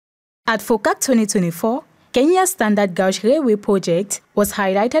At Focac 2024, Kenya's Standard Gauge Railway project was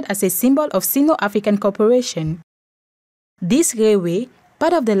highlighted as a symbol of Sino-African cooperation. This railway,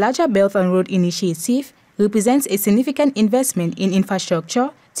 part of the larger Belt and Road Initiative, represents a significant investment in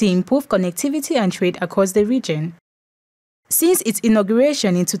infrastructure to improve connectivity and trade across the region. Since its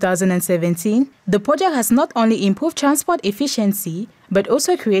inauguration in 2017, the project has not only improved transport efficiency, but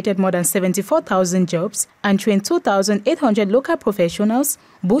also created more than 74,000 jobs and trained 2,800 local professionals,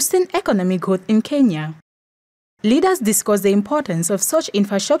 boosting economic growth in Kenya. Leaders discussed the importance of such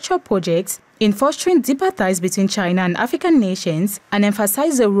infrastructure projects in fostering deeper ties between China and African nations and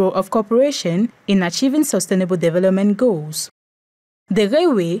emphasized the role of cooperation in achieving sustainable development goals. The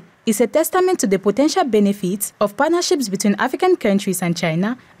railway is a testament to the potential benefits of partnerships between African countries and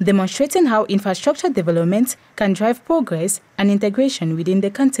China, demonstrating how infrastructure development can drive progress and integration within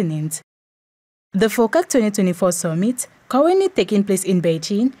the continent. The Focac 2024 summit, currently taking place in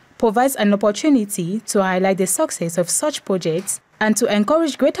Beijing, provides an opportunity to highlight the success of such projects and to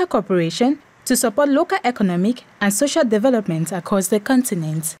encourage greater cooperation to support local economic and social development across the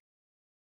continent.